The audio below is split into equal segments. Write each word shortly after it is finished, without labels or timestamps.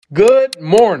Good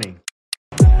morning.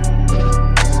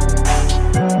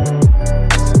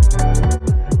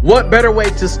 What better way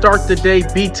to start the day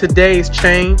be today's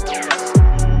change?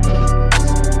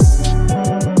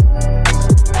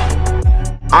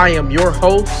 I am your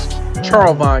host,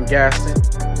 Charles Von Gaston.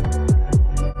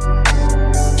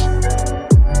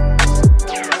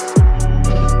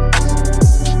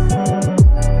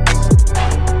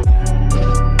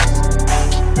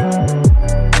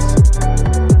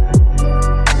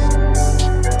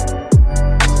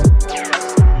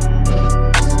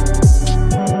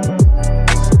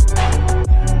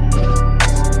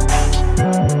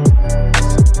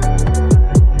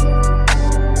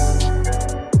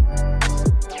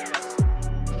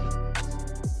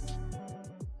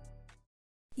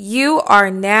 You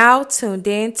are now tuned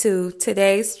in to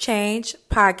Today's Change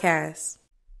podcast.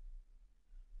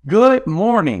 Good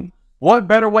morning. What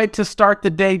better way to start the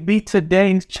day be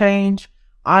today's change?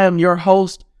 I am your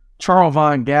host, Charles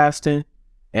Von Gaston,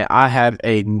 and I have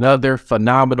another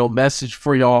phenomenal message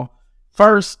for y'all.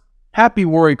 First, happy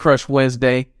Worry Crush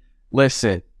Wednesday.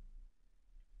 Listen,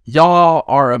 y'all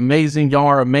are amazing. Y'all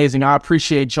are amazing. I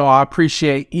appreciate y'all. I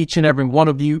appreciate each and every one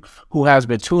of you who has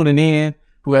been tuning in,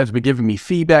 who has been giving me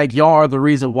feedback. Y'all are the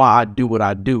reason why I do what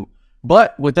I do.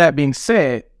 But with that being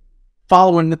said,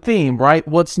 following the theme, right?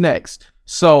 What's next?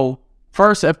 So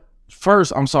so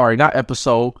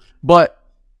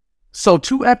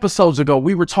 2 episodes ago,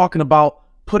 we were talking about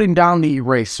putting down the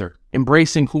eraser,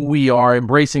 embracing who we are,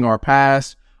 embracing our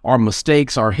past, our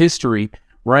mistakes, our history,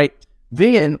 right?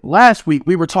 Then last week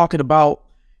we were talking about,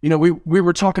 we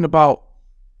were talking about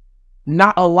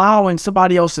not allowing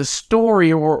somebody else's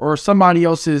story or somebody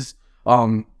else's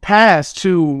past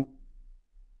to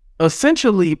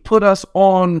essentially put us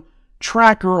on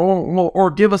track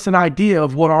or give us an idea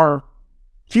of what our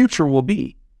future will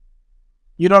be.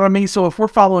 You know what I mean? So if we're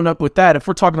following up with that, if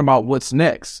we're talking about what's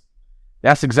next,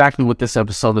 that's exactly what this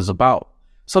episode is about.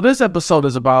 So this episode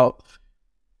is about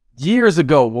years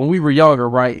ago when we were younger,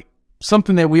 right?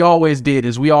 Something that we always did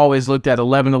is we always looked at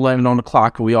 11:11 on the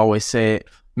clock and we always said,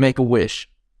 make a wish.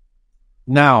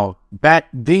 Now, back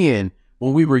then,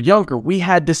 when we were younger, we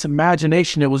had this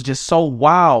imagination that was just so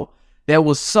wild, that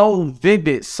was so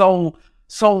vivid, so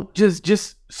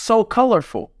so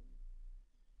colorful.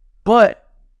 But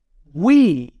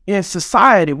we in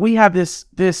society, we have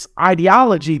this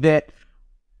ideology that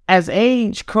as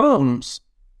age comes,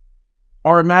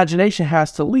 our imagination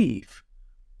has to leave,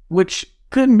 which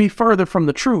couldn't be further from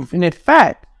the truth. And in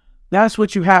fact, that's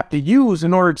what you have to use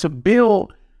in order to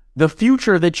build the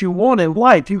future that you want in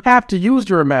life. You have to use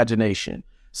your imagination.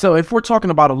 So if we're talking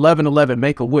about 11:11,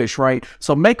 make a wish, right?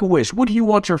 So make a wish. What do you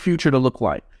want your future to look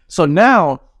like? So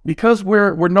now, because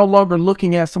we're no longer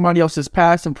looking at somebody else's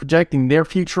past and projecting their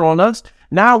future on us,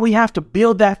 now we have to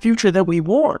build that future that we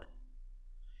want.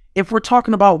 If we're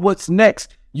talking about what's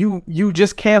next, you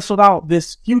just canceled out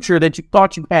this future that you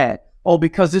thought you had. Oh,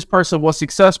 because this person was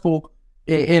successful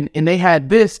and they had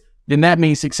this, then that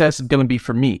means success is going to be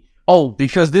for me. Oh,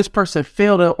 because this person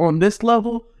failed on this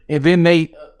level and then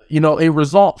a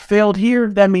result failed here,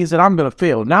 that means that I'm going to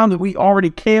fail. Now that we already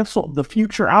canceled the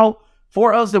future out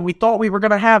for us that we thought we were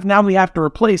going to have, now we have to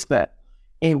replace that.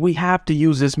 And we have to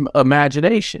use this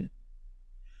imagination.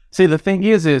 See, the thing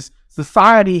is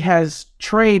society has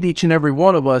trained each and every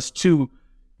one of us to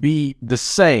be the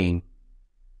same.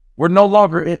 We're no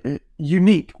longer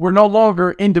unique. We're no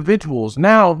longer individuals.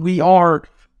 Now we are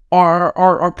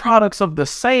products of the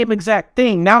same exact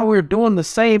thing. Now we're doing the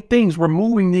same things. We're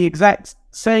moving the exact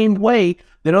same way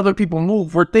that other people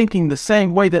move. We're thinking the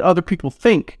same way that other people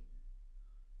think.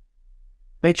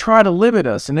 They try to limit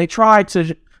us and they try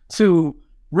to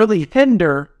really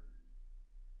hinder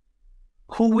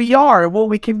who we are and what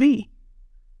we can be.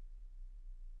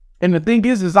 And the thing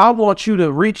is I want you to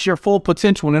reach your full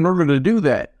potential. And in order to do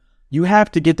that, you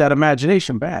have to get that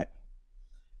imagination back.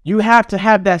 You have to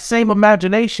have that same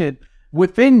imagination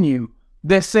within you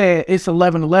that said, it's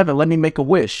 11:11, let me make a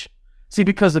wish. See,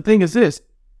 because the thing is this,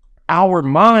 our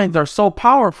minds are so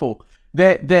powerful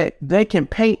that they can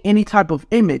paint any type of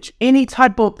image, any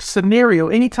type of scenario,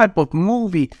 any type of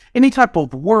movie, any type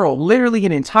of world, literally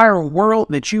an entire world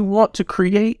that you want to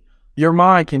create, your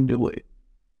mind can do it.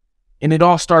 And it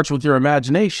all starts with your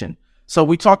imagination. So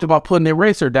we talked about putting the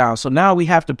eraser down. So now we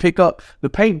have to pick up the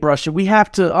paintbrush and we have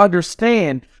to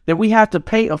understand that we have to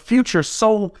paint a future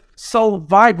so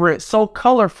vibrant, so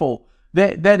colorful,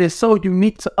 that is so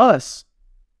unique to us.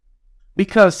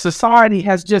 Because society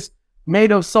has just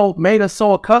made us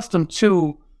so accustomed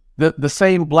to the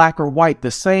same black or white,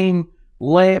 the same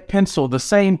lead pencil, the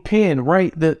same pen,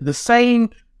 right? The same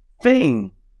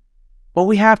thing. But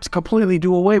we have to completely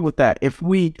do away with that if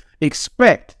we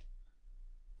expect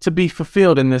to be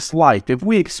fulfilled in this life. If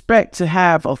we expect to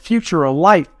have a future, a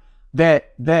life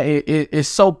that is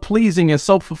so pleasing and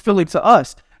so fulfilling to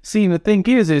us. See, the thing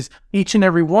is each and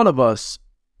every one of us,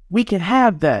 we can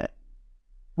have that.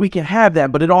 We can have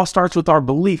that, but it all starts with our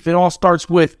belief. It all starts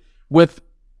with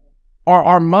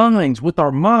our minds, with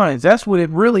our minds. That's what it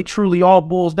really, truly all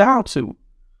boils down to.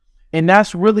 And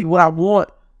that's really what I want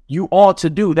you all to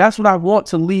do. That's what I want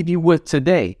to leave you with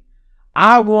today.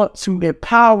 I want to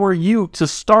empower you to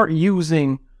start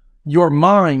using your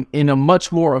mind in a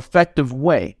much more effective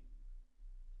way.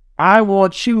 I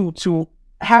want you to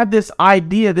have this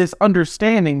idea, this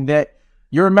understanding that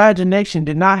your imagination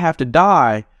did not have to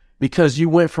die because you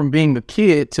went from being a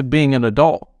kid to being an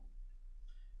adult.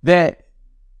 That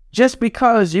just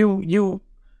because you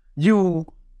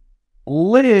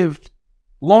lived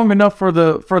long enough for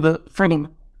the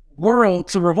world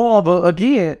to revolve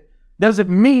again doesn't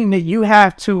mean that you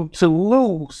have to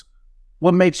lose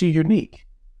what makes you unique.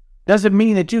 Doesn't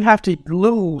mean that you have to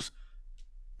lose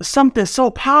something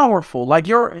so powerful. Like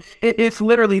it's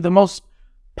literally the most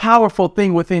powerful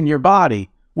thing within your body,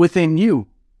 within you.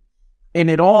 And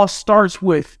it all starts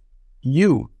with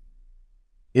you.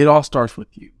 It all starts with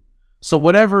you. So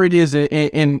whatever it is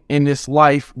in this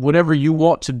life, whatever you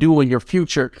want to do in your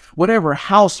future, whatever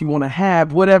house you want to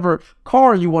have, whatever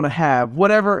car you want to have,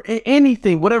 whatever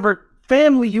anything, whatever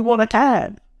family you want to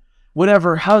have,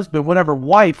 whatever husband, whatever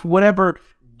wife, whatever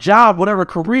job, whatever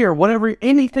career, whatever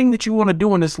anything that you want to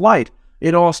do in this life,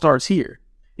 it all starts here.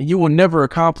 And you will never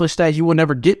accomplish that. You will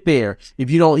never get there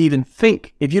if you don't even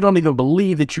think, if you don't even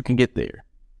believe that you can get there.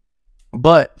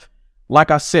 But like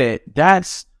I said,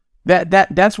 that's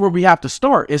where we have to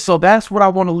start. And so that's what I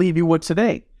want to leave you with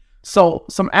today. So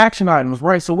some action items,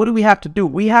 right? So what do we have to do?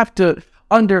 We have to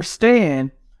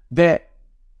understand that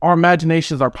our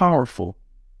imaginations are powerful.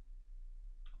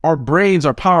 Our brains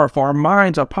are powerful. Our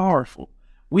minds are powerful.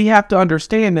 We have to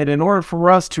understand that in order for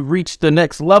us to reach the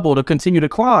next level, to continue to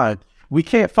climb, we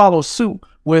can't follow suit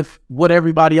with what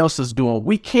everybody else is doing.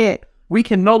 We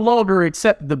can no longer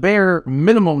accept the bare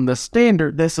minimum, the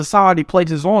standard that society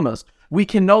places on us. We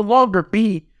can no longer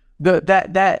be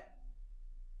that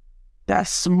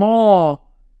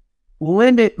small,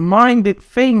 limit-minded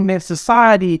thing that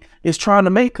society is trying to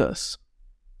make us.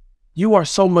 You are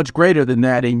so much greater than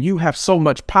that, and you have so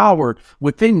much power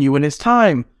within you, and it's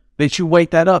time that you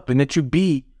wake that up and that you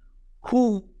be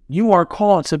who you are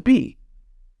called to be.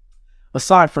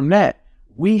 Aside from that,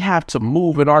 we have to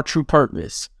move in our true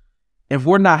purpose. If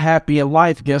we're not happy in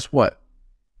life, guess what?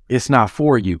 It's not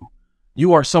for you.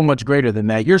 You are so much greater than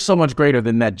that. You're so much greater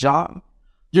than that job.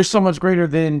 You're so much greater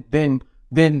than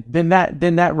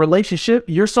that relationship.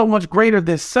 You're so much greater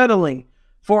than settling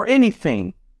for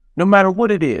anything, no matter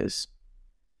what it is.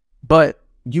 But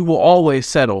you will always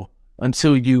settle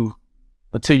until you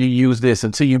use this,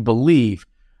 until you believe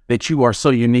that you are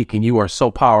so unique and you are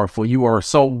so powerful, you are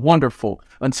so wonderful.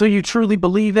 Until you truly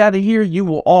believe that in here, you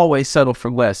will always settle for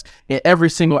less in every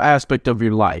single aspect of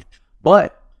your life.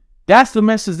 But that's the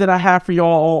message that I have for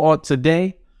y'all all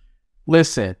today.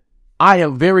 Listen, I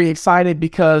am very excited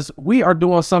because we are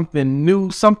doing something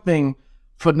new, something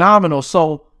phenomenal.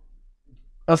 So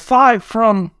aside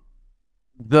from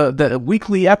the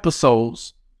weekly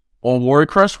episodes on Warrior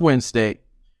Crush Wednesday,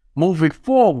 moving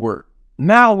forward,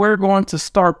 now we're going to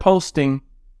start posting,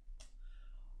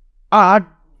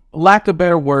 lack of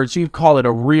better words, you call it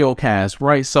a reel cast,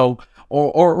 right? So,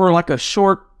 or like a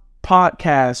short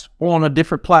podcast on a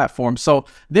different platform. So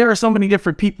there are so many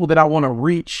different people that I want to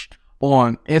reach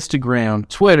on Instagram,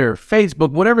 Twitter,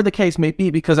 Facebook, whatever the case may be,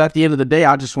 because at the end of the day,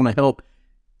 I just want to help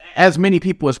as many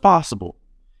people as possible.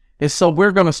 And so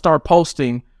we're going to start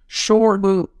posting short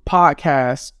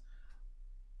podcasts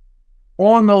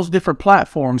on those different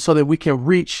platforms so that we can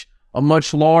reach a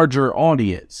much larger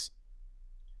audience.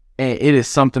 And it is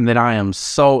something that I am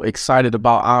so excited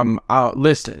about.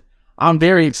 I'm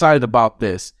very excited about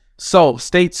this. So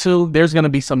stay tuned. There's going to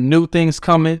be some new things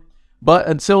coming. But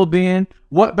until then,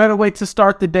 what better way to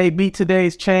start the day? Be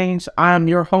today's change. I am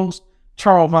your host,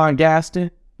 Charles Von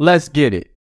Gaston. Let's get it.